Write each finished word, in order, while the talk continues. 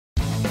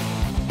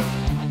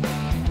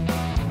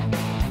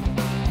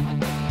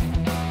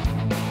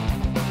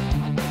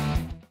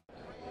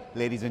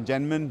Ladies and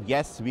gentlemen,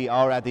 yes, we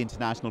are at the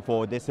International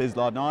 4. This is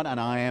Lord Nod, and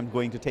I am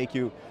going to take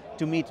you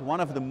to meet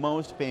one of the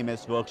most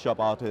famous workshop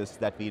artists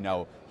that we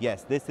know.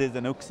 Yes, this is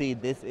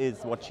Anuxi. This is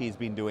what she's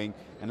been doing.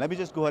 And let me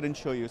just go ahead and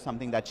show you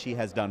something that she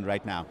has done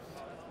right now.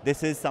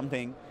 This is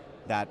something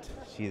that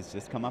she has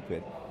just come up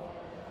with.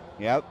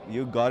 Yep,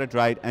 you got it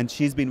right. And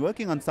she's been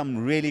working on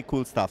some really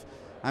cool stuff.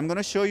 I'm going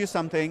to show you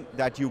something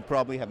that you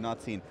probably have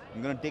not seen.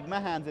 I'm going to dig my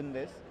hands in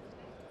this.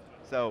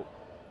 So,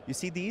 you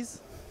see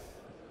these?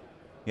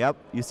 Yep,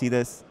 you see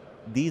this?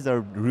 These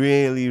are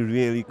really,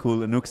 really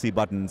cool Anuxi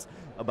buttons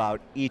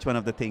about each one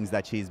of the things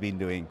that she's been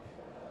doing.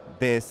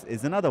 This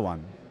is another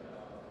one.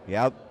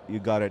 Yep, you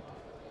got it.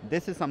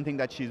 This is something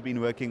that she's been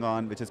working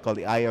on, which is called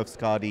the Eye of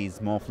Skadi's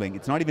morphling.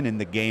 It's not even in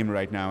the game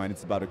right now, and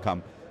it's about to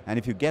come. And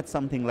if you get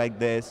something like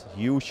this,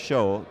 you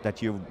show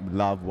that you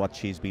love what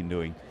she's been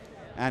doing.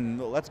 And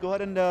let's go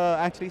ahead and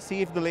actually see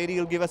if the lady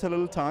will give us a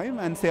little time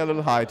and say a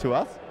little hi to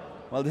us.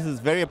 Well, this is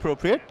very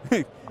appropriate.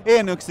 Hey,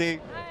 Anuxi.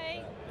 Hi.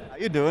 How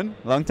you doing?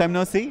 Long time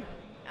no see.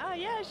 Oh,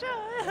 yeah,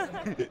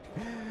 sure.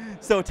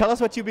 So tell us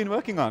what you've been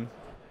working on.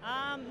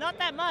 Not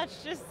that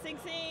much, just Sing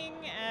Sing,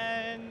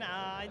 and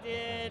I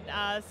did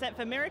a set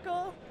for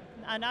Miracle,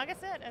 a Naga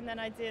set, and then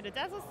I did a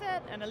Dazzle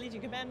set, and a Legion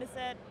Commander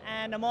set,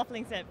 and a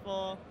Morphling set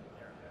for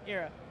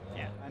Era.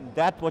 Yeah. And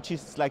that, what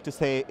she's like to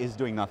say, is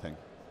doing nothing.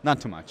 Not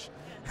too much.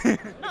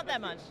 Not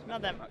that much,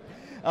 not that much.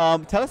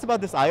 Tell us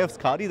about this Eye of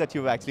Skadi that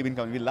you've actually been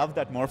coming. We love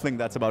that morphling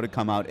that's about to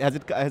come out. Is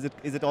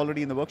it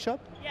already in the workshop?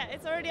 Yeah,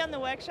 it's already on the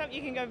workshop.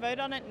 You can go vote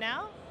on it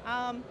now.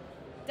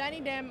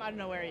 Danny Dem, I don't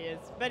know where he is,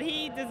 but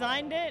he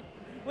designed it.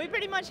 We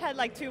pretty much had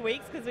like 2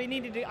 weeks because I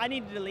needed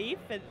to leave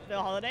for the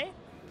holiday.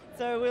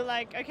 So we were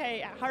like,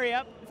 okay, hurry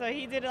up. So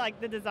he did like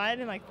the design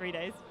in like 3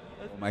 days.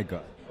 Oh my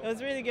God. It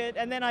was really good.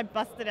 And then I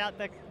busted out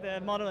the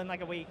model in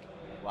like a week.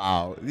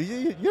 Wow,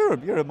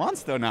 you're a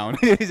monster now.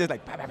 He's just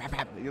like, pap, pap,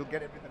 pap. You'll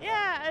get everything.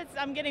 Yeah,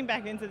 I'm getting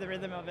back into the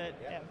rhythm of it.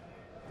 Yeah.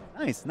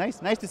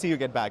 Nice to see you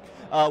get back.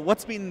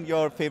 What's been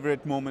your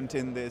favorite moment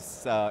in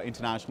this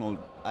international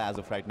as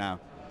of right now?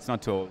 It's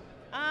not too old.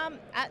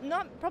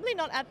 Probably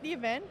not at the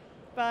event,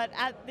 but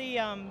at the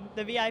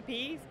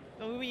VIPs.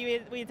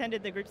 We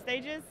attended the group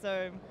stages,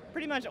 so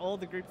pretty much all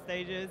the group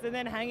stages, and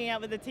then hanging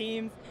out with the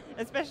teams,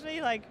 especially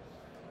like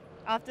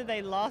after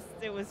they lost,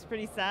 it was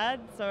pretty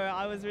sad. So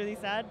I was really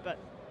sad, but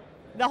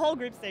the whole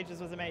group stages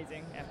was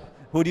amazing. Yeah.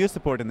 Who do you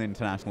support in the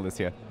international this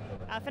year?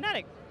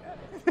 Fnatic.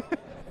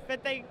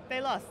 But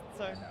they lost,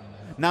 so.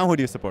 Now who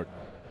do you support?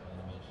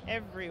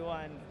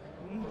 Everyone.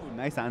 Ooh,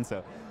 nice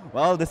answer.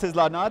 Well, this is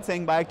Lord Nod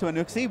saying bye to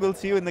Anuxi. We'll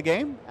see you in the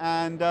game,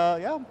 and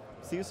yeah,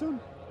 see you soon.